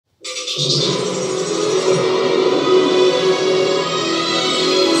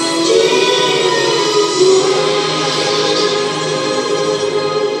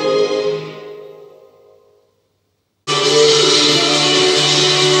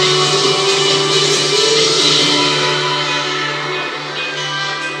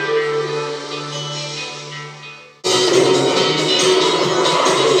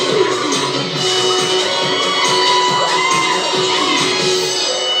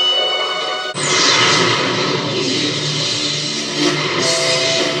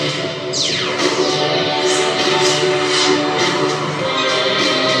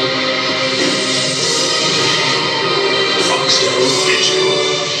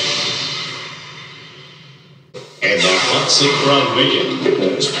$1 million.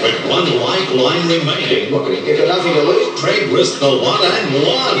 With one lifeline remaining, Look, you've got nothing to lose. Craig risked the 1 and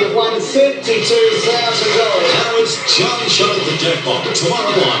 1. You've won $32,000. Now it's John shot at the jackpot.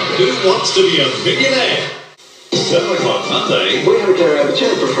 Tomorrow on Who Wants to Be a Millionaire? 7 o'clock Monday. We have to carry out the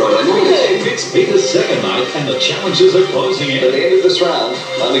champ for Friday night. It's Peter's second night and the challenges are closing in. At the end of this round,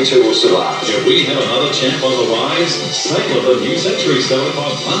 only 2 will survive. Do we have another champ on the rise? Sale of the new century 7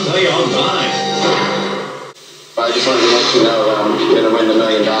 o'clock Monday on 9. I just wanted to let you know that I'm going to win $1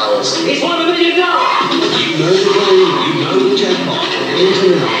 million. He's won $1 million! You know the game, you know the jackpot.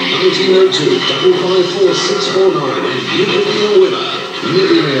 Enter now 1902 554 649 and you could be a winner.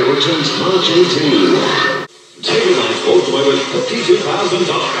 Millionaire returns March 18. David Knight walked away with $52,000.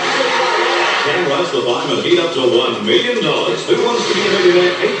 Ken was the buy and beat up to $1 million. Who Wants to Be a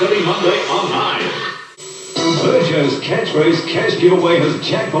Millionaire? 8:30 Monday on 9. Virgil's catchphrase cash giveaway has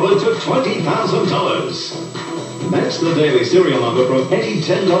jackpotted to $20,000. That's the daily serial number from any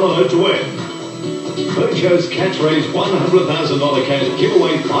 $10 note to win. Virgil's catchphrase $100,000 cash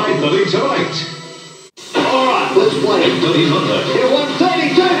giveaway 5:30 tonight. All right, let's play it. 8:30 Monday. You won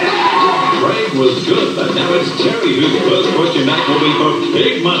 $32,000. Craig was good, but now it's Terry whose first question back will be for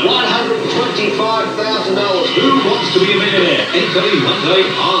big money. $125,000. Who Wants to Be a Millionaire? 8:30 Monday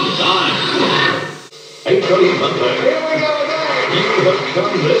on 9. 8:30 Monday. Here we go again. You have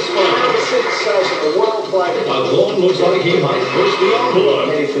come this far. Number 6 sells at the World Play. Vaughan looks like he might push the envelope.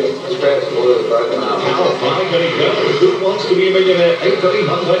 Anything. Scratch the blue, broken up. How far can he go? Who Wants to Be a Millionaire? 8:30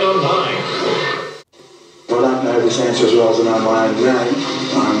 Monday on 9. Well, I don't know this answer as well as I know my own name.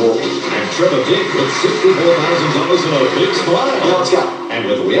 I'm walking. And Trevor Dick with $64,000 and a big smile. Let's go.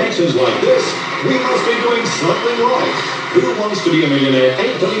 And with reactions like this, we must be doing something right. Who Wants to Be a Millionaire?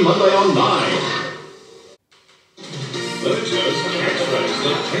 8:30 Monday on 9. Virgil's catchphrase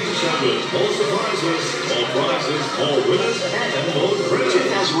that takes up with more surprises, more prizes, more winners, and more dreams.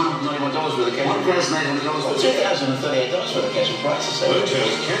 $2,191 worth of cash. $1,800 worth of $2,038 worth of cash and prizes.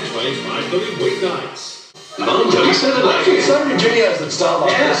 Virgil's catchphrase 5:30 weeknights. 9:30 Saturday. So many videos that start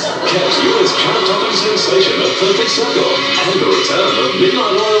like this. Catch US chart-topping sensation of Perfect Circle and the return of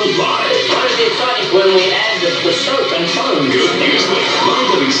Midnight Oil Live. What is the exciting when we add the soap and foam? Good News Week.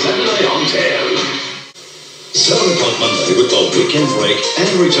 9:30 Saturday on 10. 7 o'clock Monday with the weekend break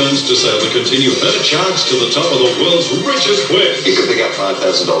and returns to sale to continue her charge to the top of the world's richest quiz. You could pick up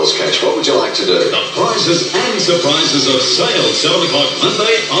 $5,000 cash. What would you like to do? The prizes and surprises of sale 7 o'clock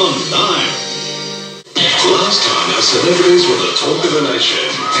Monday on 9. Last time our celebrities were the talk of the nation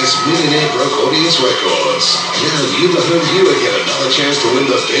as Millionaire broke audience records. Now you, the home viewer, get another chance to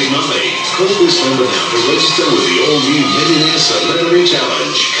win the big money. Call this number now to register with the all-new Millionaire Celebrity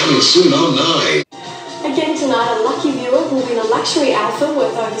Challenge, coming soon on 9. Again tonight, a lucky viewer will win a luxury Alpha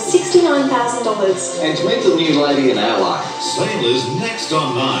worth over $69,000. And to meet the new lady in our life. Sale is next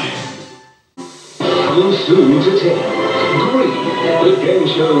on 9. Coming soon to 10. Green, the game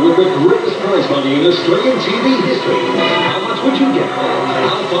show with the greatest prize money in Australian TV history. How much would you get?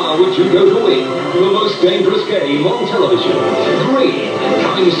 How far would you go to win? The most dangerous game on television. Green,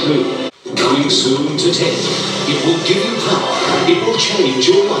 coming soon. Coming soon to 10. It will give you power. It will change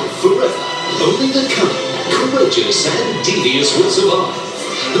your life forever. Only the cunning, courageous and devious will survive.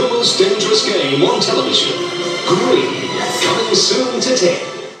 The most dangerous game on television. Green, coming soon to 10.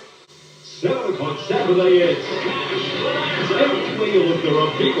 7 o'clock Saturday is everywhere you look there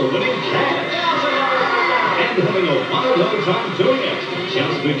are people winning cash. And having a wonderful time doing it.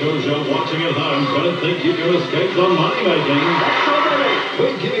 Just because you're watching at home, don't think you can escape the money making.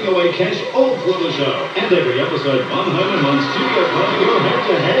 We're giving away cash all through the show. And every episode, one home and one studio party go head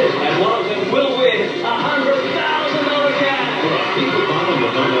to head. And one of them will win $100,000 cash. For a people fun on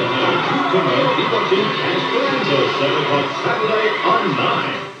the phone at home, you can be watching Cash Wins at 7 o'clock Saturday on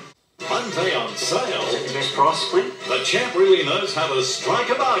 9. Monday on sale. Is that your best price, Clint? The champ really knows how to strike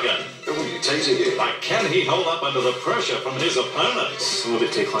a bargain. Who are you teasing here? But can he hold up under the pressure from his opponents? A little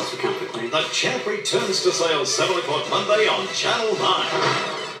bit too close for comfort, Clint. The champ returns to sale 7 o'clock Monday on Channel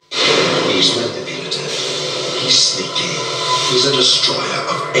 9. He's manipulative. He's sneaky. He's a destroyer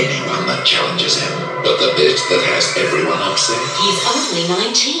of anyone that challenges him. But the bit that has everyone upset? He's only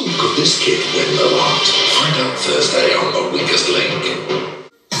 19. Could this kid win the lot? Find out Thursday on The Weakest Link.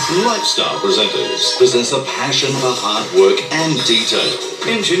 Lifestyle presenters possess a passion for hard work and detail,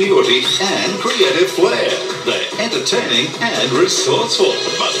 ingenuity and creative flair. They're entertaining and resourceful,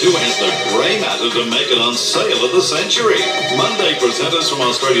 but who has the grey matter to make it on sale of the century? Monday presenters from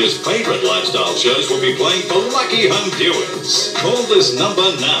Australia's favourite lifestyle shows will be playing for lucky home viewers. Call this number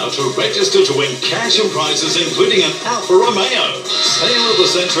now to register to win cash and prizes including an Alfa Romeo. Sale of the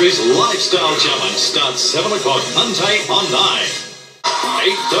Century's Lifestyle Challenge starts 7 o'clock Monday on 9.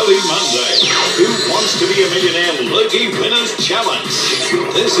 8:30 Monday. Who Wants to Be a Millionaire Logie Winners Challenge.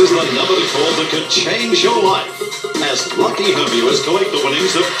 This is the number to call that could change your life. As lucky home viewers collect the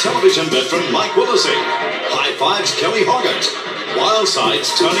winnings of television veteran Mike Willesee, High Fives Kelly Hoggart, Wild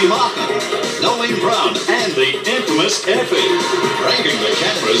Sides Tony Martin, Nolene Brown, and the infamous Effie. Breaking the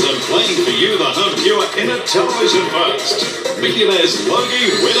cameras and playing for you, the home viewer, in a television first. Millionaires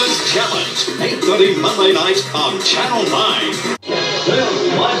Logie Winners Challenge. 8:30 Monday night on Channel 9. Sales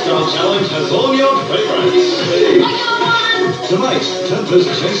Lifestyle Challenge has all your favorites. Tonight, Tempest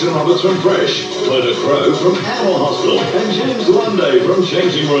Jason Roberts from Fresh, Clodagh Crow from Animal Hospital, and James Lunday from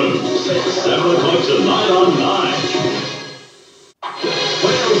Changing Rooms. 7 o'clock tonight on 9.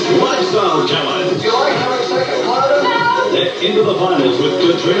 Sales Lifestyle Challenge. You like having second Clodagh? They're into the finals with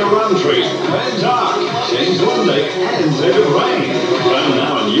Katrina Roundtree, Ben Dark, James Lunday, and David Rain. Phone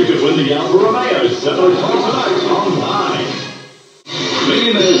now and you could win the Alfa Romeo 7 o'clock tonight on 9.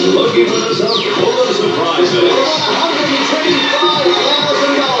 Millionaires Logie winners are full of surprises.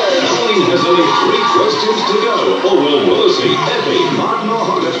 $125,000. Nolene has only 3 questions to go. Or will Willesee, Effie, Martin or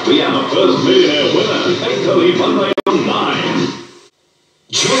Hoggart be our first millionaire winner? 8:30 Monday on 9.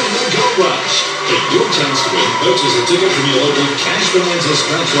 Join the Gold Rush. Get your chance to win. Purchase a ticket from your local Cash Bonanza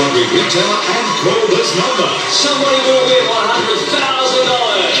Scratch Lottery retailer and call this number. Somebody will win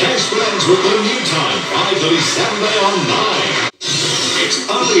 $100,000. Cash Bonanza with the new time, 5:30 Saturday on 9. It's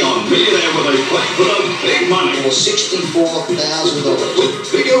only on Millionaire where they play for the big money. For $64,000. With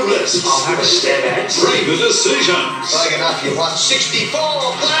bigger risks. I'll have a stab at. Braver decisions. Big enough, you want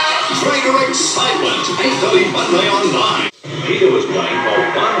 $64,000. Greater excitement. 8:30 Monday on 9. Peter was playing for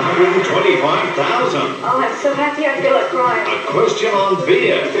 $125,000. Oh, I'm so happy I feel like crying. A question on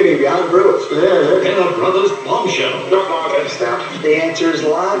beer. Fitting behind brewers. And a Brothers Bombshell. Not lager stout. The answer is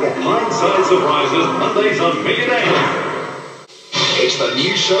lager. Hindsight surprises Mondays on Millionaire. It's the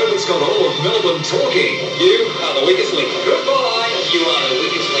new show that's got all of Melbourne talking. You are the weakest link. Goodbye. You are the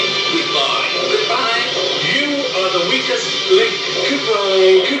weakest link. Goodbye. Goodbye. You are the weakest link.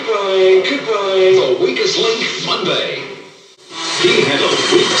 Goodbye, goodbye, goodbye. The Weakest Link Monday. He had a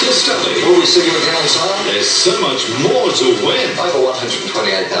week to study. Will we see you again on sale? There's so much more to win. Over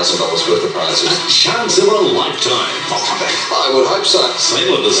 $128,000 worth of prizes. A chance of a lifetime. I'll come back. I would hope so.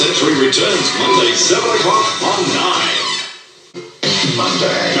 Sale of the Century returns Monday, 7 o'clock on 9.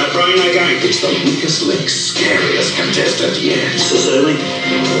 Monday. No brain, no game. It's the Weakest Link's scariest contestant yet. This early.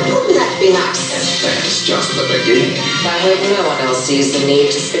 Wouldn't that be nice? And that's just the beginning. I hope no one else sees the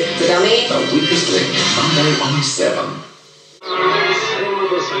need to spit the dummy. The Weakest Link, Monday on 7. Sale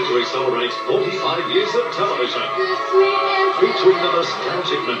of the Century celebrates 45 years of television. Featuring the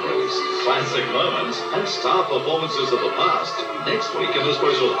nostalgic memories, classic moments, and star performances of the past. Next week in a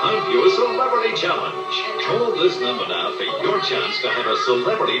special home viewer celebrity challenge. Call this number now for your chance to have a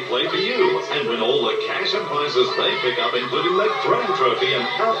celebrity play for you and win all the cash and prizes they pick up, including the Throne Trophy and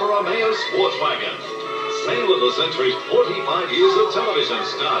Alfa Romeo Sports Wagon. Sale of the Century's 45 years of television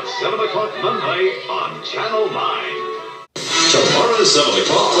starts 7 o'clock Monday on Channel 9. Tomorrow, 7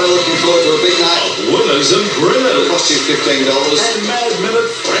 o'clock. We're looking forward to a big night. Of Winners and Grinners. Cost you $15. And Mad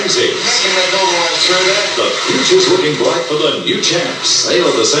Minute Frenzies. Making that all the way through there. The future's looking bright for the new champs. Sale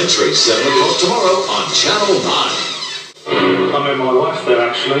of the Century, 7 o'clock tomorrow on Channel 9. I met my wife there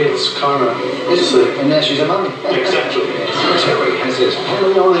actually. It's kind of And now she's a mum. exactly. Terry has his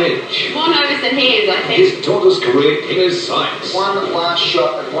family on edge. More nervous than he is, I think. His daughter's career in his sights. One last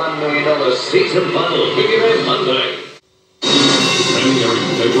shot at $1 million. The season final of Millionaire Monday.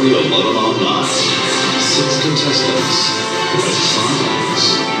 Premiering February 11 on 9. 6 contestants, 20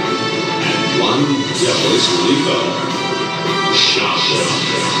 signs, and 1 devilish leaper. Sharp.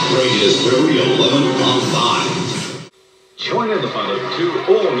 Premieres February 11 on 9. Join in the fun of 2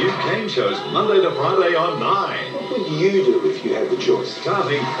 all-new game shows Monday to Friday on 9. What would you do if you had the choice?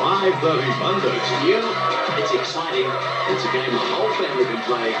 Starting 5:30 Mondays. Yeah, it's exciting. It's a game the whole family can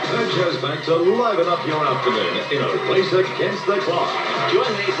play. That goes back to liven up your afternoon in a race against the clock.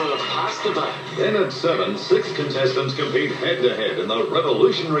 Join me for Pass the Buck. Then at 7, 6 contestants compete head-to-head in the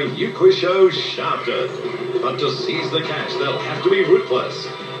revolutionary new quiz show Shafted. But to seize the cash, they'll have to be ruthless.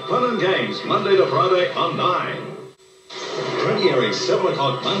 Fun and games Monday to Friday on 9. Premiering 7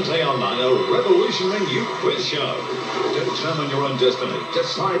 o'clock Monday on 9, a revolutionary new quiz show. Determine your own destiny.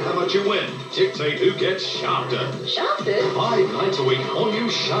 Decide how much you win. Dictate who gets shafted. Shafted? 5 nights a week, all new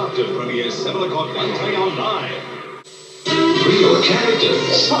Shafted premieres 7 o'clock Monday on 9. Real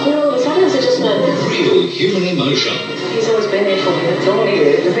characters. Popular all of a sudden, is it just no? Real human emotion. He's always been there for me, that's all he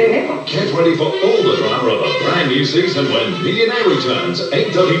did to be there. Get ready for all the drama of a brand new season when Millionaire returns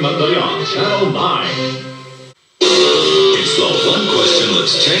 8:30 Monday on Channel 9. It's the one question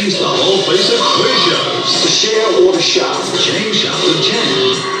that's changed the whole face of quiz shows. The share or the shaft? James shafted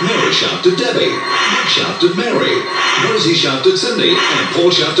Jan, Mary shafted Debbie, Nick shafted Mary, Rosie shafted Cindy, and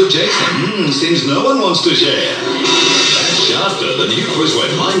Paul shafted Jason. Seems no one wants to share. That's Shafted, the new quiz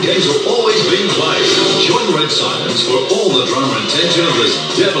where mind games are always being played. Join Red Silence for all the drama and tension of this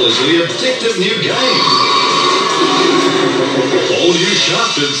devilishly addictive new game. All new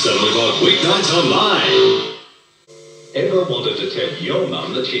Shafted, 7 o'clock weeknights online. Ever wanted to tell your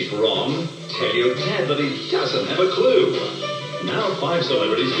mum that she's wrong? Tell your dad that he doesn't have a clue. Now 5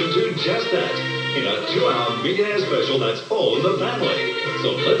 celebrities can do just that. In a 2-hour millionaire special that's all in the family.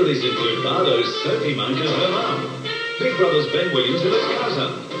 Celebrities include Bardo's Sophie Monk and her mum. Big Brother's Ben Williams and his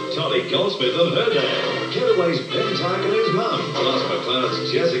cousin. Toddy Goldsmith and her dad. Getaway's Ben Tark and his mum. Plus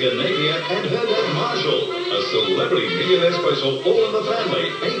McLeod's Jessica Napier and her dad Marshall. A celebrity millionaire special all in the family.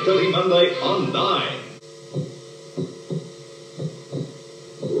 8:30 Monday on 9.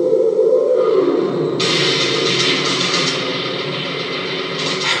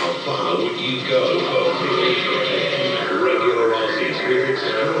 Regular Aussies with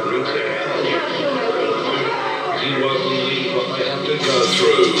extraordinary talent. You won't believe what they have to go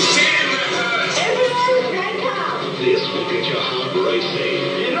through. This will get your heart racing.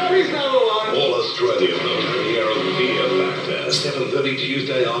 You know he's number one. All Australia, the premiere of Fear Factor, 7:30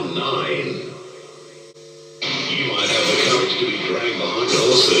 Tuesday on 9. You might have the courage to be dragged behind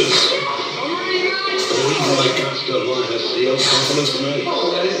horses. Or even the guts to lie a seal confidence, mate.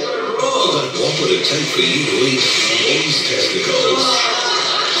 Oh, that is so wrong. But what would it take for you to eat these testicles?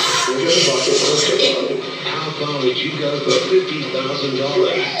 How far would you go for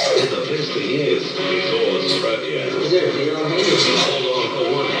 $50,000? And the best thing is, it's all Australia. Hold on for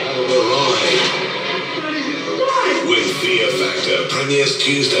one hell of a ride. When Fear Factor premieres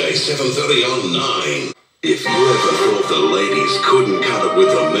Tuesday, 7:30 on 9. If you ever thought the ladies couldn't cut it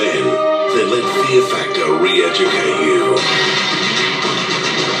with the men, then let Fear Factor re-educate you.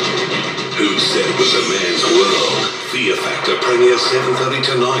 Who said it was a man's world? Fear Factor premieres 7:30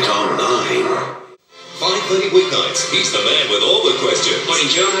 tonight on 9. 5:30 weeknights. He's the man with all the questions. Morning,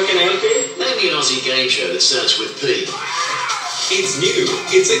 John. How can I help you? Name me an Aussie game show that starts with P. It's new.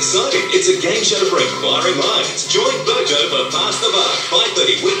 It's exciting. It's a game show for inquiring minds. Join Bojo for Pass the Buck.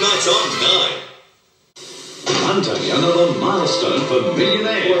 5:30 weeknights on 9. Hunting another milestone for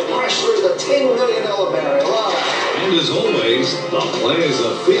millionaires. We've crashed through the $10 million barrier. Wow. And as always, the players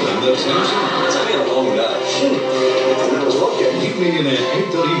are feeling the tension. It's been a long day. And that was vodka. New Millionaire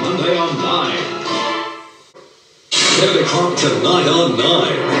 8:30 Monday on 9. 7 o'clock tonight on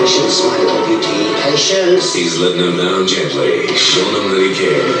 9. Patience, my little beauty. Patience. He's letting them down gently, showing them that he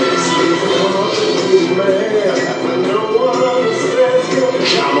cares.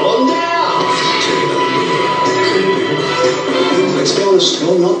 Come on down. Let's be honest,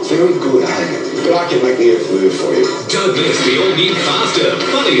 you're not very good, are you? But I can make the earth move for you. Don't miss the all-new faster,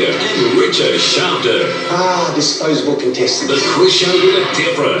 funnier, and richer Shafted. Ah, disposable contestant. The quiz show with a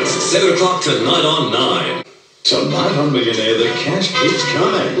difference. 7 o'clock tonight on 9. Tonight on Millionaire, the cash keeps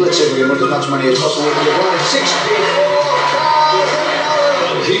coming. Let's everyone with as much money as possible in the round. 64 cars.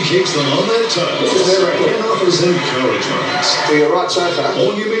 And he keeps them on their toes. And offers encouragement. So you're right so far.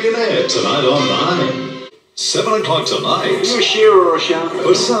 All New Millionaire tonight on 9. 7 o'clock tonight. You a shearer or a shaft?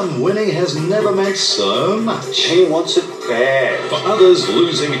 For some, winning has never meant so much. He wants it bad. For others,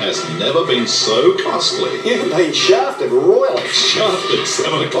 losing has never been so costly. You've been shafted royally. Shafted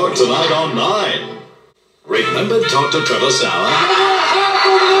 7 o'clock tonight on 9. Remember Dr. Trevor Sauer?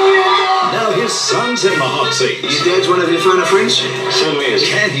 Now his son's in the hot seat. Your dad's one of your phone friends? Certainly is.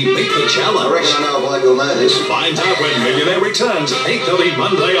 Can he meet the challenge? I reckon I know a bloke who'll know this. Find out when Millionaire returns 8:30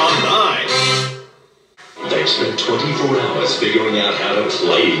 Monday on 9. They've spent 24 hours figuring out how to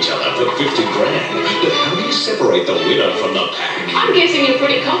play each other for 50 grand. But how do you separate the winner from the pack? I'm guessing you're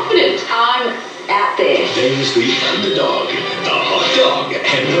pretty confident. I'm out there. There's the underdog, the hot dog,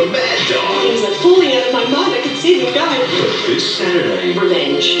 and the mad dog. Things are falling out of my mind. I can see them going. But this Saturday,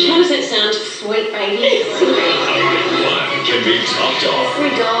 Revenge. How does that sound? Sweet baby. only one can be topped off.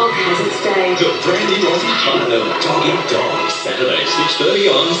 Every dog has its day. The Brandy Aussie fun of Dog Eat Dog, Saturday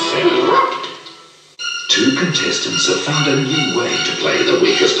 6:30 on 7. Two contestants have found a new way to play the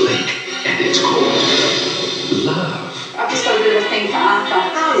weakest link, and it's called love. I've just got a bit of a thing for Arthur.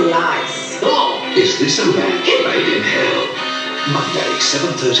 Oh, nice. Oh, is this a match made in hell? Monday,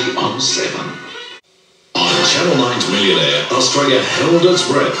 7:30 on 7. On Channel 9's Millionaire, Australia held its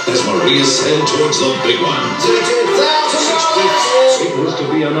breath as Maria sailed towards the big one. It was to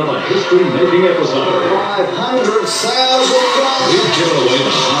be another history-making episode. $500,000. We've given away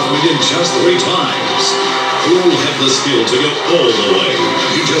the $500,000 just 3 times. Who'll have the skill to get all the way?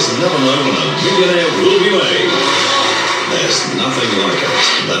 You just never know when a millionaire will be made. There's nothing like it.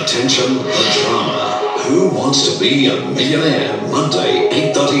 The tension, the drama. Who wants to be a millionaire? Monday,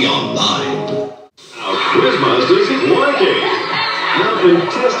 8:30 on 9. Our Quizmasters is working. Our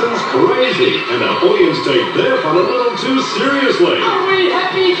contestants crazy, and our audience take their fun a little too seriously. Are we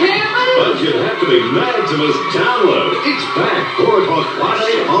happy, campers? But you'd have to be mad to miss Download. It's back 4 o'clock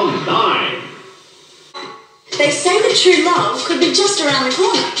Friday on 9. They say that true love could be just around the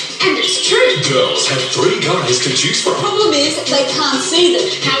corner. And it's true. Girls have 3 guys to choose from. Problem is, they can't see them.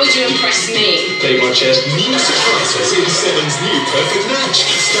 How would you impress me? They watch as new surprises in 7's new Perfect Match.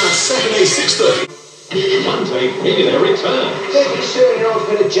 Starts Saturday 6:30. Monday, Millionaire returns. 37-year-old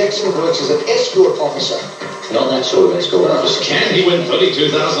Peter Jackson works as an escort officer. Not that sort of escort officer. Can he win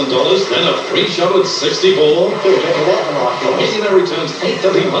 $32,000, then a free shot at 64? Millionaire returns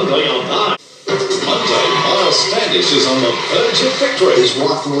 8:30 Monday on 9. Monday, Miles Standish is on the verge of victory. His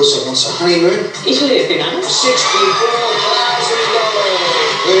wife Melissa wants a honeymoon. Italy would be nice. $64,000.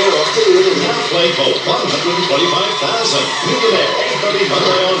 Well, I'll tell you what, Now play for $125,000. Millionaire 8:30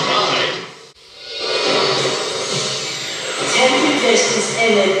 Monday on 9. 10 contestants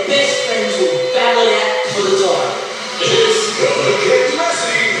and their best friends will battle it out for the title. It's gonna get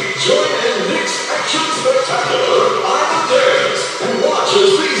messy. Join in Nick's action spectacular. I'm Dares. And watch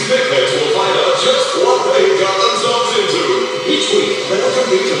as these nickheads will find out just what they've got themselves into. Each week, they'll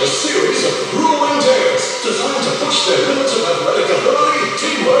compete in a series of grueling dares designed to push their limits of athletic ability,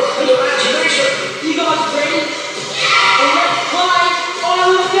 teamwork, and imagination. You guys ready? And let's play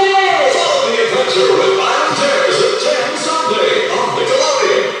Island Dares! Follow the adventure with Island Dares at 10 Sunday on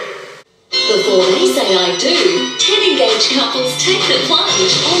Nickelodeon. Before they say I do, 10 engaged couples take the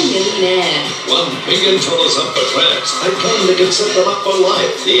plunge on Millionaire. $1 million up for grabs. A game that can set them up for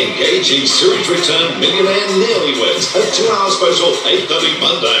life. The engaging series return Millionaire nearly wins. A 2-hour special, 8:30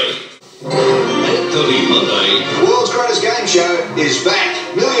 Monday. 8:30 Monday. The world's greatest game show is back.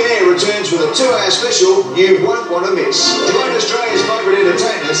 Millionaire returns with a 2-hour special you won't want to miss. Join Australia's favourite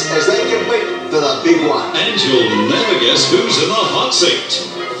entertainers as they compete for the big one. And you'll never guess who's in the hot seat.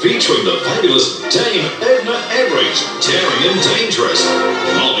 Featuring the fabulous Dame Edna Everett, Daring and Dangerous,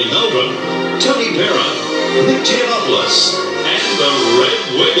 Molly Melbourne, Tony Perrin, Nick Giannopoulos, and the Red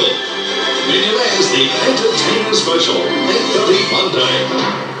Wiggle. Millionaire's the Entertainer Special, 8:30 Monday.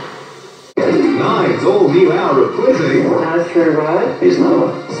 9's all-new hour of quizzing. No through road. Here's another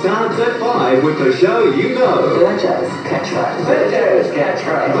one. Starts at 5 with the show you know. Virgo's catchphrase.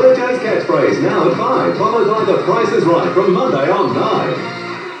 Virgo's catchphrase now at 5, followed by The Price is Right from Monday on 9.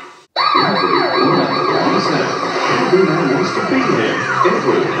 Every man wants to be him.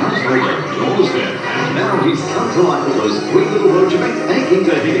 Every household adores him. And now he's come to life with those 3 little words you've been aching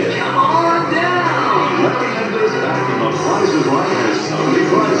to hear. Come on down! Larry Hender's back and The Price is Right has so many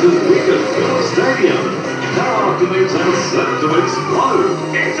prizes we could fill a stadium. Now afternoons are set to explode.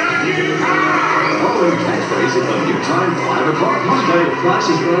 It's a new time! Following catchphrase at the new time, 5 o'clock Monday. Price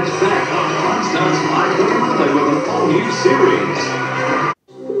is Right back. The fun starts 5:30 Monday with an all-new series.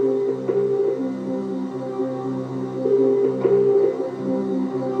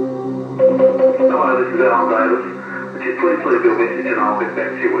 Hello, this is Alan Davis. Would you please leave your message and I'll get back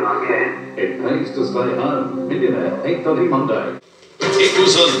to you when I can. It pays to stay home. Millionaire, 8:30 Monday. It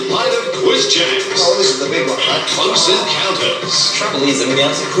was a night of quiz jams. Oh, this is the big one, mate. Close encounters. Trouble is, the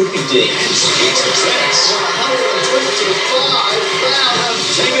answer could be D. And sweet success. $125,000.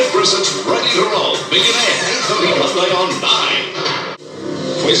 David Brissett's ready to roll. Millionaire, 8:30 Monday on 9.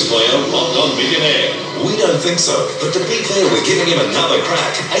 quiz player robbed on Millionaire? We don't think so, but to be fair, we're giving him another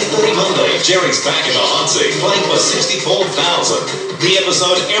crack. 8:30 Monday, Jerry's back in the hot seat, playing for 64,000. The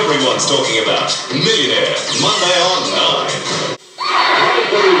episode everyone's talking about. Millionaire, Monday on 9.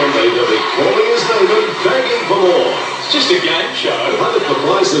 5:30 Monday, they'll be calling his name and begging for more. It's just a game show. But if the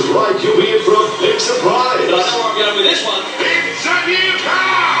price is right, you'll be in for a big surprise. But I know where I'm going with this one. It's a new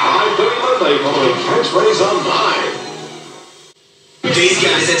car! 5:30 Monday, following Catchphrase on 9. These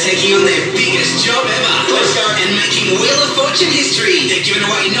guys are taking on their biggest job ever. Let's go. And making Wheel of Fortune history. They're giving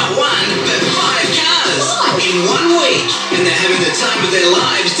away not one, but 5 cars in 1 week. And they're having the time of their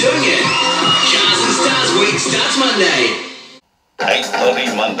lives doing it. Cars and Stars Week starts Monday.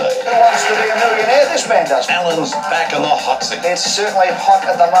 8:30 Monday. Who wants to be a millionaire? This man does. Alan's back in the hot seat. It's certainly hot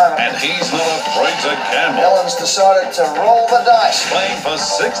at the moment. And he's not afraid to gamble. Alan's decided to roll the dice. Playing for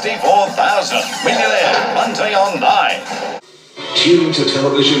 64,000. Millionaire, Monday on 9. Tune to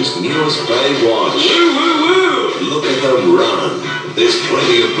television's newest Bay Watch. Woo, woo, woo! Look at them run. There's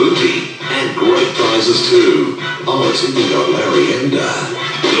plenty of booty and great prizes too. Oh, it's even got Larry Ender.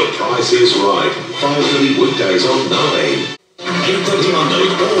 The Price is Right. 5:30 weekdays on 9. 8:30 Monday,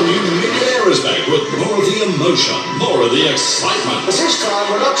 all new Millionaire is back with more of the emotion, more of the excitement. But this time,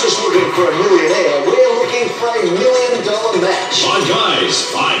 we're not just looking for a millionaire, we're looking for a $1 million match. 5 guys,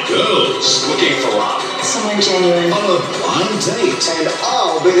 5 girls, looking for love. Someone genuine. On a blind date. And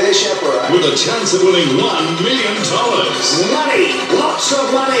I'll be their chaperone. With a chance of winning $1 million. Money! Lots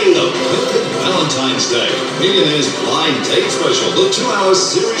of money! The perfect Valentine's Day Millionaire's Blind Date Special. The 2-hour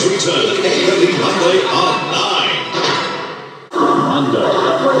series return at 8:30 Monday on 9. Monday.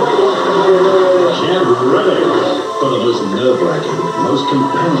 Get ready for the most nerve-wracking, most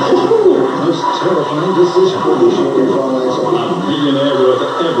compelling, most terrifying decision. A millionaire worth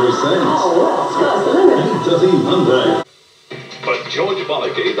every cent. 8:30 Monday. For George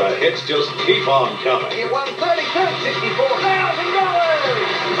Bollicky, the hits just keep on coming. You won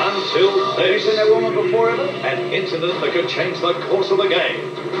 $64,000! Until this. You seen that woman before ever? An incident that could change the course of the game.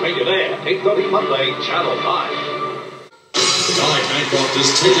 Millionaire, 8:30 Monday, Channel 9. Guy Bancroft has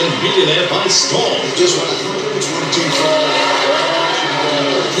taken Millionaire by storm. Just won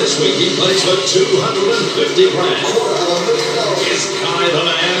 $125. This week he plays for $250 grand. Is Guy the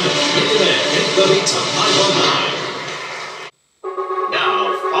man? Millionaire, 8:30 tonight on 9.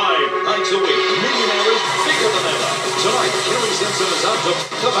 Now, 5 nights a week, Millionaire is bigger than ever. Tonight, Kerry Simpson is out to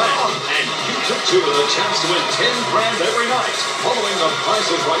the bank. And you took 2 with a chance to win 10 grand every night. Following The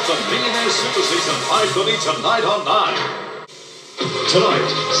Price is Right, the Millionaire Super Season, 5:30 tonight on 9. Tonight,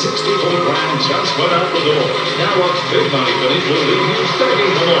 64 grand just went out the door. Now what's big money finish will leave you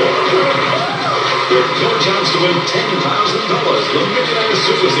begging for more. With your chance to win $10,000, the Millionaire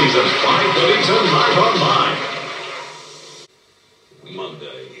Super Season, 5:30 tonight on 9.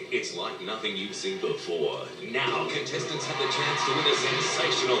 Monday, it's like nothing you've seen before. Now, contestants have the chance to win a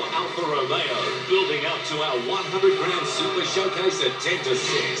sensational Alfa Romeo, building up to our 100 grand Super Showcase at 10 to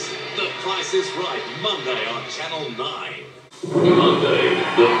 6. The Price is Right, Monday on Channel 9. Monday,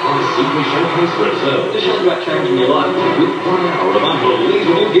 the Price Super Showcase reserve. The show's about changing your life with 1 hour of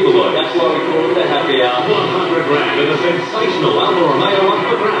unbelievable giveaway. That's why we call it the happy hour. 100 grand and a sensational Alfa Romeo up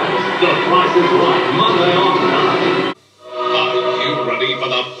for grabs. The Price is Right, Monday on 9. Are you ready for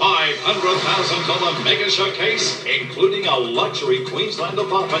the $500,000 mega showcase, including a luxury Queensland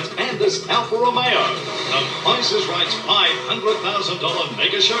apartment and this Alfa Romeo? The Price is Right's $500,000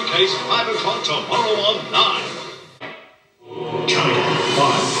 mega showcase, 5 o'clock tomorrow on 9. Coming up,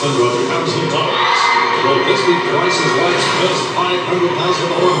 $500,000. Will this be Price is Right's first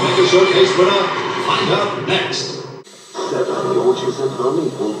 $500,000 mega showcase winner? Find out next. 7 launches an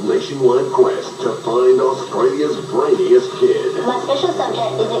unequaled nationwide quest to find Australia's brainiest kid. My special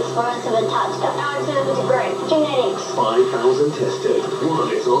subject is explosive and touch. How it's going to degrade. Genetics. 5,000 tested.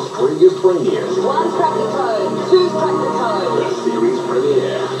 1 is Australia's brainiest. 1's cracked the code. 2's cracked the code. The series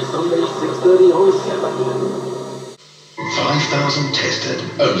premiere, Sunday 6:30 on 7. 5,000 tested,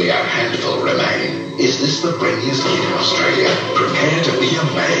 only a handful remain. Is this the brainiest kid in Australia? Prepare to be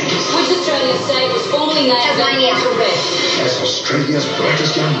amazed. Which Australian state was formerly named Tasmania. Quebec? As Australia's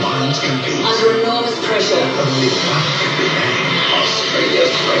brightest young minds compete, Under enormous pressure. only one can be named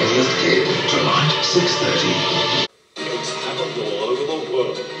Australia's brainiest kid. Tonight, 6:30. It's happened all over the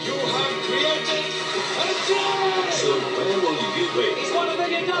world. You have created a dance! So where will you be? He's won $1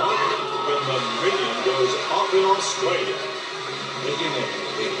 million. When the million goes up in Australia. Millionaire,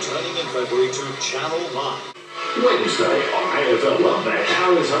 returning in February to Channel 9. Wednesday on AFL Love Match,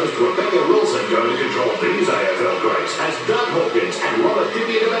 how is host Rebecca Wilson going to control these AFL greats as Doug Hawkins and Robert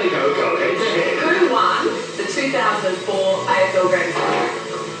Di Domenico go head-to-head? Who won the 2004 AFL Grand Final?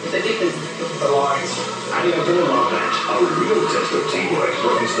 304 Live Match, a real test of teamwork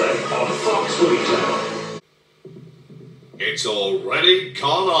Wednesday on Fox Footy Channel. It's already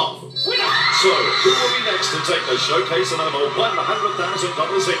gone off. So, who will be next to take the showcase and over $100,000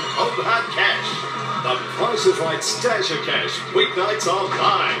 in cold hard cash? The Price is Right stash of cash, weeknights on 9.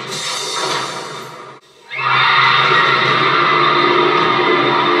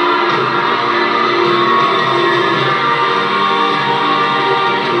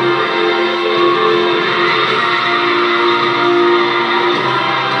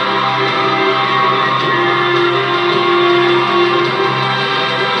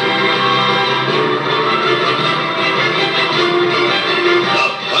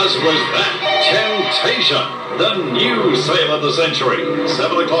 Was that Temptation, the new sale of the century,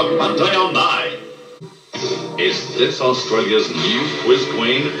 7 o'clock Monday on 9. Is this Australia's new quiz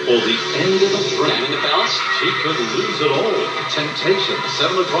queen or the end of the thread? In the balance? She could lose it all. Temptation,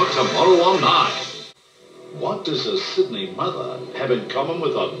 7 o'clock tomorrow on 9. What does a Sydney mother have in common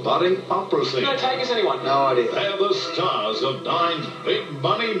with a budding opera singer? No takers, anyone? No idea. They're the stars of 9's Big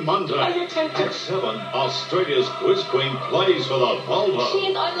Money Monday. Are you tempted? At 7, Australia's quiz queen plays for the Volvo. She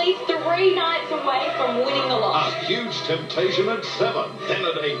is only 3 nights away from winning the lot. A huge temptation at 7. Then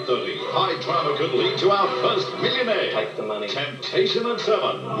at 8:30, high drama could lead to our first millionaire. Take the money. Temptation at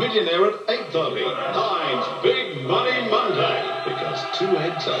 7. Millionaire at 8:30. 9's Big Money Monday. Because 2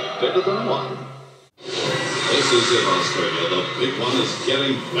 eggs are better than 1. This is it, Australia. The big one is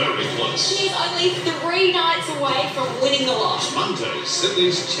getting very close. She is only 3 nights away from winning the lot. Monday,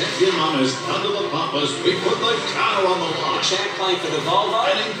 Sydney's champion mamas under the bumpers. We put the car on the line. Champ playing for the Volvo.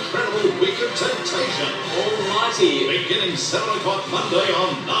 An incredible week of temptation. Almighty. Beginning 7 o'clock Monday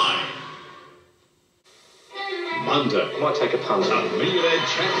on 9. Monday. Might take a punt. A millionaire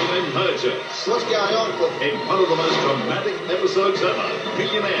champion emerges. What's going on, Cliff? In one of the most dramatic episodes ever.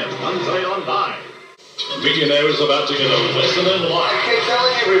 Millionaire Monday on 9. Millionaire is about to get a lesson in life. I keep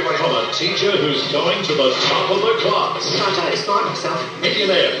telling everybody. From a teacher who's going to the top of the class. Can't I explain myself?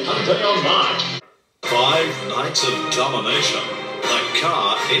 Millionaire Monday on 9. 5 nights of domination. The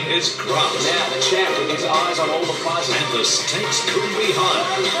car in his grasp. Now the champ with his eyes on all the prizes. And the stakes couldn't be higher.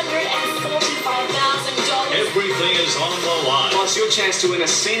 $145,000. Everything is on the line. Plus your chance to win a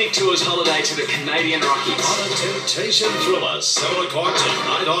scenic tours holiday to the Canadian Rockies. On a temptation thriller, 7 o'clock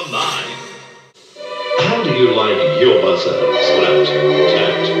tonight on 9. How do you like your buzzer? Slapped,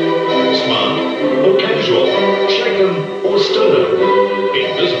 tapped, smart or casual, shaken or stirred,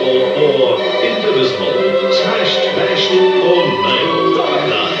 invisible or indivisible, smashed, bashed or nailed.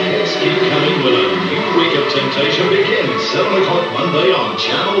 The hits keep coming when a new week of temptation begins. 7 o'clock Monday on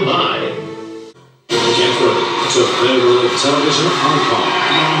Channel 9. Get ready to Federal Television icon.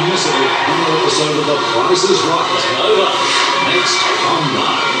 Don't miss a whole episode of The Price is Right. Over. Next on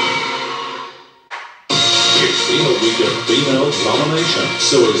 9. It's been a week of female domination.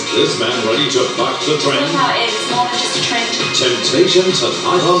 So is this man ready to buck the trend? Look how it is. It's more than just a trend. Temptation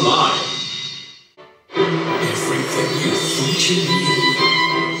tonight on 9. Everything you thought you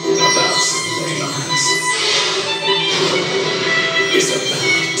knew about Sunday nights is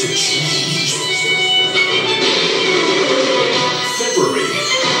about to change. February,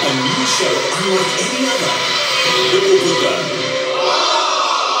 a new show unlike any other that will put the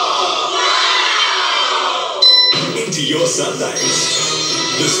into your Sundays.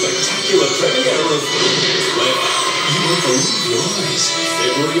 The spectacular premiere of Clever. You won't believe your eyes.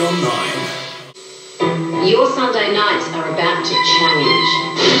 February on 9. Your Sunday nights are about to change.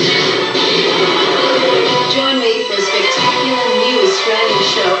 Join me for a spectacular new Australian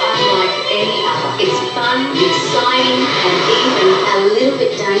show unlike any other. It's fun, exciting, and even a little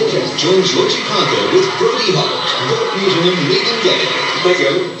bit dangerous. Join Georgie Parker with Brody Holt, Bob Newton and Megan Gay.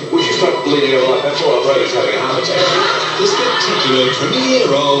 Megan, would you stop bleeding your life? That's why Brody's having a heart attack. The spectacular premiere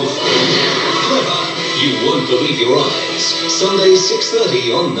of Clever. You won't believe your eyes. Sunday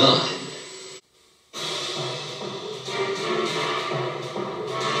 6:30 on 9.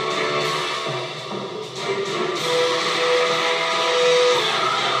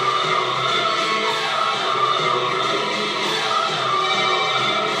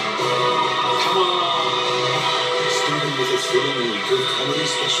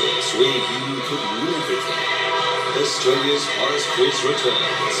 Where you could win everything. Australia's hottest quiz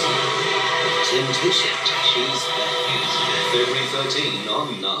returns. Temptation, she's back. February 13 on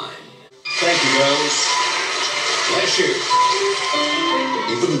 9. Thank you, girls. Bless you.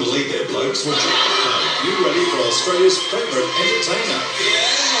 You wouldn't believe they're blokes, would you? No, you ready for Australia's favourite entertainer?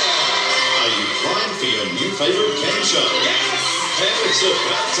 Yeah! Are you primed for your new favourite game show? Yes! It's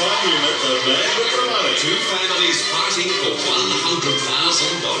about time you met the man with the money. Two families fighting for $100,000.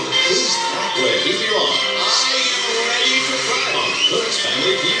 Who's that where who you are? Are you ready to play? On Bert's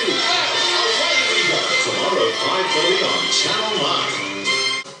Family Feud. Away we go. Tomorrow, 5:30 on Channel 9.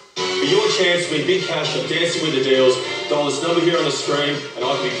 For your chance to win big cash on Dancing with the Deals, dial this number here on the screen and I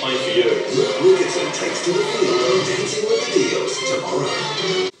can be playing for you. Luke Wilkinson takes to the field on Dancing with the Deals tomorrow.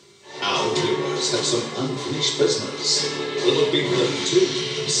 Our Blues have some unfinished business. Will it be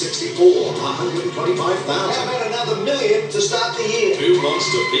 32, 64, 125,000? How about another million to start the year? Who wants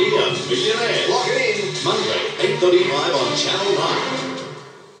to be a millionaire? Lock it in. Monday, 8:35 on Channel 9.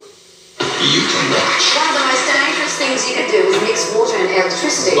 You can watch. One of the most dangerous things you can do is mix water and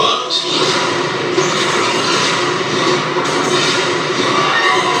electricity. But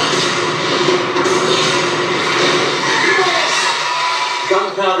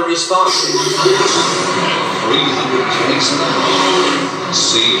Gunpowder is fun. at 300 k's an hour,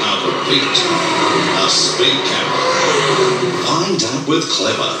 see how to beat a speed camera. Find out with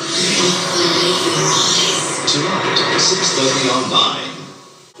Clever. Tonight, 6:30 on 9.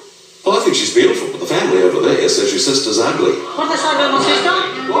 Well, I think she's beautiful, but the family over there says your sister's ugly. What did they say about my sister?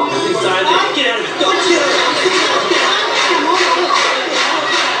 What? They say that. Get out of here. Get out.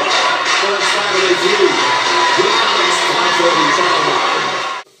 Bert's Family Feud. Weeknights, 5:30 Channel 9.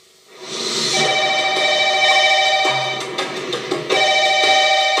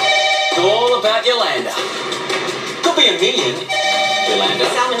 All about Yolanda. Could be a million, Yolanda.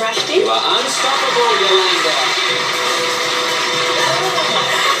 Salman Rushdie. You are unstoppable, Yolanda.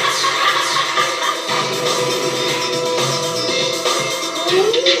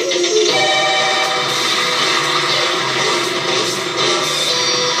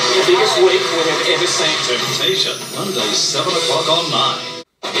 The biggest week we have ever seen. Temptation, Monday, 7 o'clock on 9.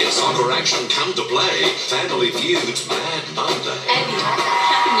 In soccer action, come to play. Family Feud's Mad Monday. Happy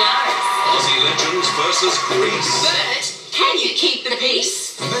yards. Aussie Legends versus Greece. Bert, can you keep the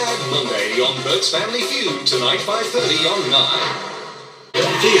peace? Mad Monday on Bert's Family Feud, tonight 5:30 on 9.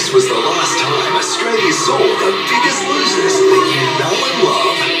 This was the last time Australia saw the biggest losers that you know and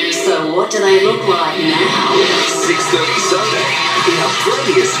love. So what do they look like now? 6:30 Sunday, in a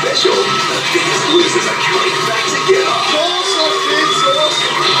premiere special, the biggest losers are coming back together.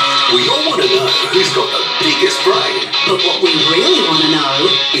 We all want to know who's got the biggest brain, But what we really want to know,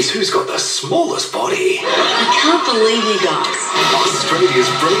 is who's got the smallest body. I can't believe you guys. Australia's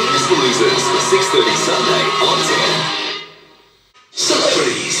Brainiest Losers, 6:30 Sunday on 10.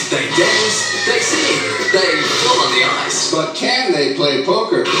 Celebrities, they dance, they sing, they fall on the ice. But can they play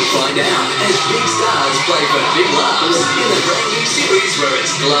poker? Find out as big stars play for big loves in a brand new series where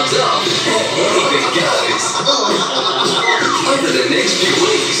it's gloves off and anything goes. Over the next few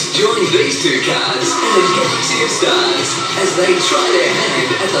weeks, join these two cards and a galaxy of stars as they try their hand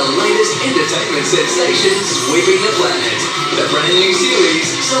at the latest entertainment sensation sweeping the planet. The brand new series,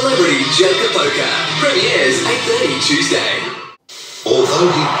 Celebrity Joker Poker, premieres 8:30 Tuesday. Although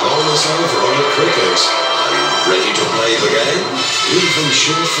he bowled us over on the cricket, are you ready to play the game? Even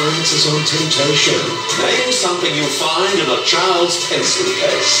short for answers on Temptation. Name something you'll find in a child's pencil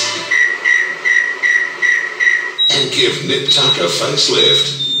case. And give Nip Tuck a facelift.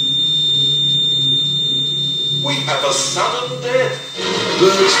 We have a sudden death.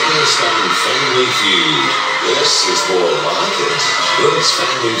 Bert's best on Family Feud. This is more like it. Bert's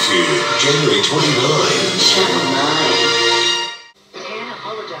Family Feud, January 29. Channel 9.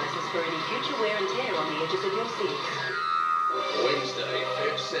 Apologises for any future wear and tear on the edges of your seats. Wednesday,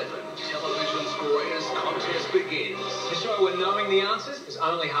 Feb 7, television's greatest contest begins. The show where knowing the answers is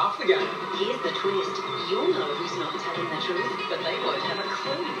only half the game. Here's the twist. You'll know who's not telling the truth, but they won't have a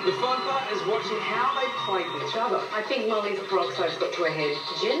clue. The fun part is watching how they play with each other. I think Molly's peroxide's got to her head.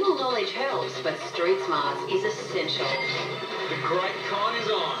 General knowledge helps, but street smarts is essential. The great con is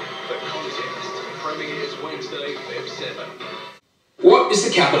on. The contest premieres Wednesday, Feb 7. What is the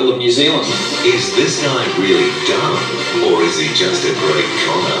capital of New Zealand? Is this guy really dumb, or is he just a great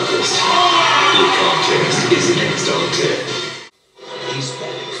con artist? The contest is next on 10. He's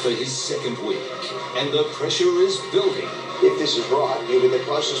back for his second week, and the pressure is building. If this is right, you'll be the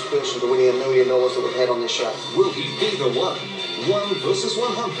closest person to winning $1 million that we've had on this show. Will he be the one? 1 versus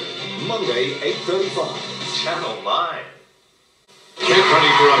 100. Monday, 8:35. Channel 9. Get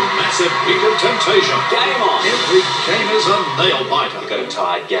ready for a massive week of temptation. Game on. Every game is a nail-biter. You've got a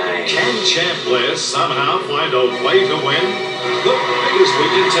tight game. Can champ players somehow find a way to win? The biggest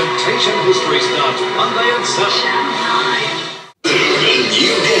week in temptation history starts Monday at 7. A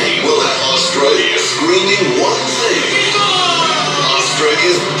new game will have Australia screaming one thing.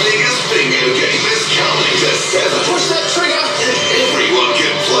 Australia's biggest bingo game is coming to 7. Push that trigger!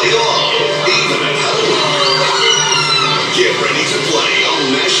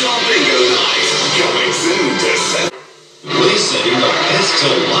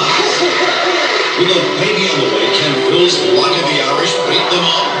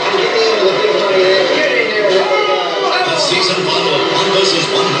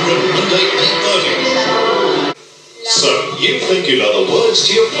 you think you know the words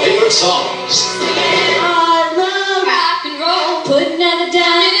to your favourite songs. I love rock and roll, put another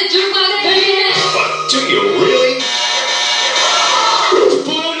dime in a jukebox, baby. But do you really?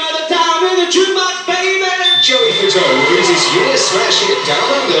 Put another dime in the jukebox, baby. Joey Fatone brings his US smash hit Down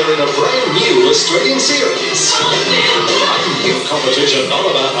Under in a brand new Australian series. A new competition not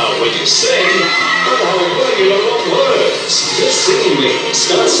about how well you sing, but how well you know the words. The Singing Bee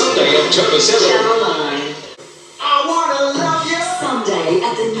starts Sunday, October 7th. Caroline. I wanna love you. Sunday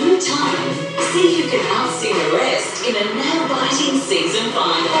at the new time. See who can out-sing the rest in a nail-biting season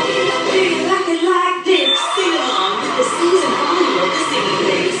final. Be like it like this. Sing along with the season final of the Singing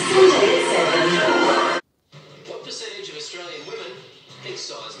Bee. Sunday at 7. What percentage of Australian women think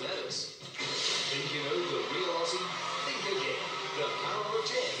size matters? Think you know the real Aussie? Think again. The Power of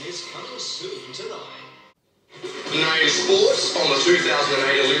 10 is coming soon tonight. Name sports on the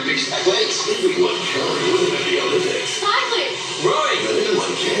 2008 Olympics athletes. Everyone can win at the Olympics. Cycling. Rowing. But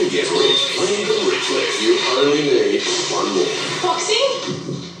anyone can get rich playing the rich list. You only need one more. Boxing.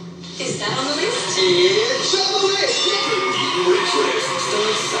 Is that on the list? It's on the list. The new rich list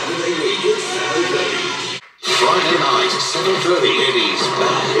starts Saturday week at 7:30. Friday night, 7:30. It is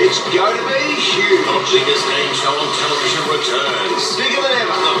back. It's going to be huge. The biggest game show on television returns. Bigger than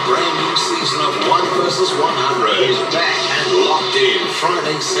ever. The brand new season of 1 vs. 100 is back and locked in.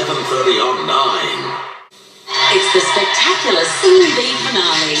 Friday, 7:30 on 9. It's the spectacular Singing Bee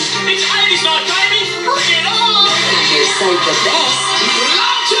finale. It's 80s night, baby. Bring it on. And we've saved the best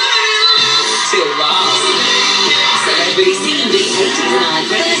till last. Celebrity Singing Bee 80s night,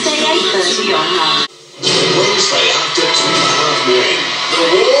 Thursday 8:30 on 9. Wednesday after 2.5 million. The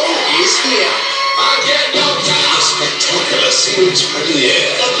wall is here. I get knocked A out. spectacular series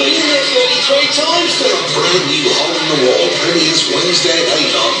premiere. I've been in there 33 times A tonight. brand new Hole in the Wall premieres Wednesday at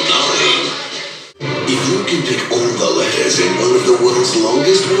 8 on 9. If you can pick all the letters in one of the world's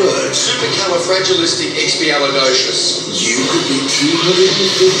longest words, Supercalifragilisticexpialidocious. you could be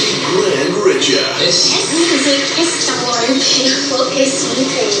 250 grand richer.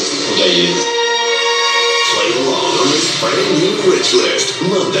 Play along on this brand new rich list,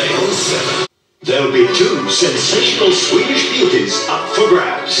 Monday on 7. There'll be 2 sensational Swedish beauties up for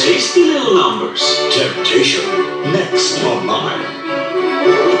grabs. Tasty little numbers. Temptation, next on 9.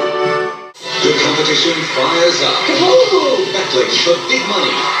 The competition fires up. Battling for big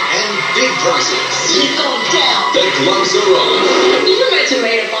money and big prices. You've gone down. The gloves are on. You're meant to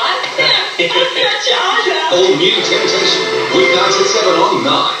meet a fight. All new Temptation. Weeknights at 7 on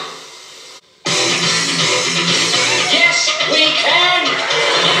 9. Yes, we can.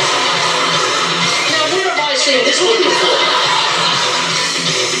 Now, where have I seen this one before?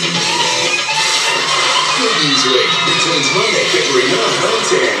 Good News Week returns Monday, February 9 on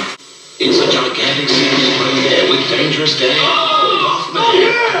 10. It's a gigantic series premiere with Dangerous Dan, Mothman,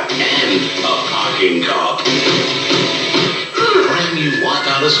 and a parking cop. Brand new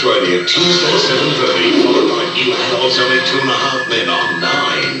Wipeout Australia, Tuesday 7:30, followed by new adults only 2.5 men on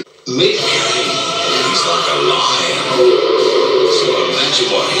 9. Meet Kane. He's like a lion. So imagine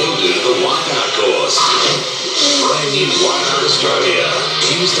what he'll do to the Wipeout course. Brand new Wipeout Australia,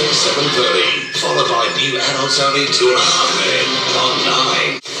 Tuesday 7:30, followed by new adults only 2.5 men on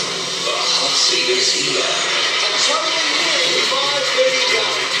 9. The hot seat is here. A totally new 5:30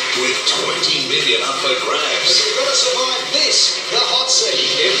 going. With 20 million up for grabs. But you've got to survive this, the hot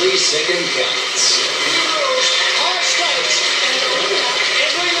seat. Every second counts. New rules, high stakes, and a winner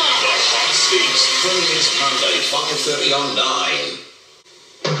every night. The hot seats premieres Monday 5:30 on 9.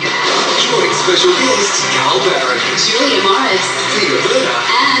 Joint special guests, Carl Barron, Julia Morris Peter Berner,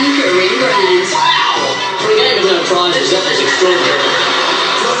 and Corinne Grant. Wow! For a game with no prizes, that was extraordinary.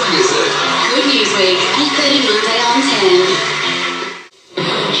 Rock Wizard, Good News Week, 8:30 Monday on 10.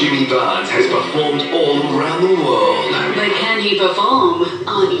 Jimmy Barnes has performed all around the world. But can he perform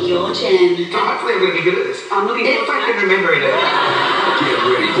on your gen? Hopefully I'm going to be good at this. I'm looking for a fact and remembering it. Get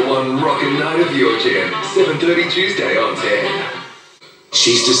ready for one rockin' night of your gen. 7:30 Tuesday on 10.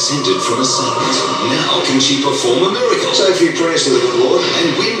 She's descended from a saint. Now can she perform a miracle? say a few prayers to the good Lord.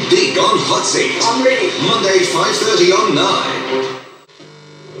 And win big on Hot Seat. I'm ready. Monday 5:30 on 9.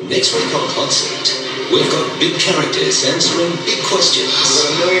 Next week on Hot Seat, we've got big characters answering big questions.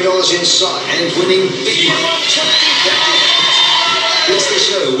 We've got $1 million in sight. And winning big money. It's the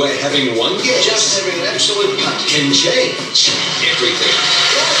show where having one guess, Just having an absolute punt, can change everything.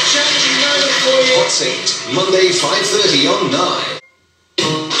 life-changing moment for you. Hot Seat, Monday 5:30 on 9.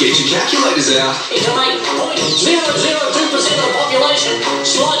 Get your calculators out. It's a 8.002% of the population,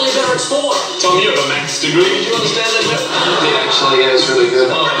 slightly better at sport. Tom, you have a maths degree. Did you understand that? Yeah, actually, yeah, it's really good.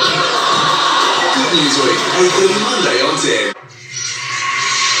 Good Newsweek, 8:30 Monday on 10.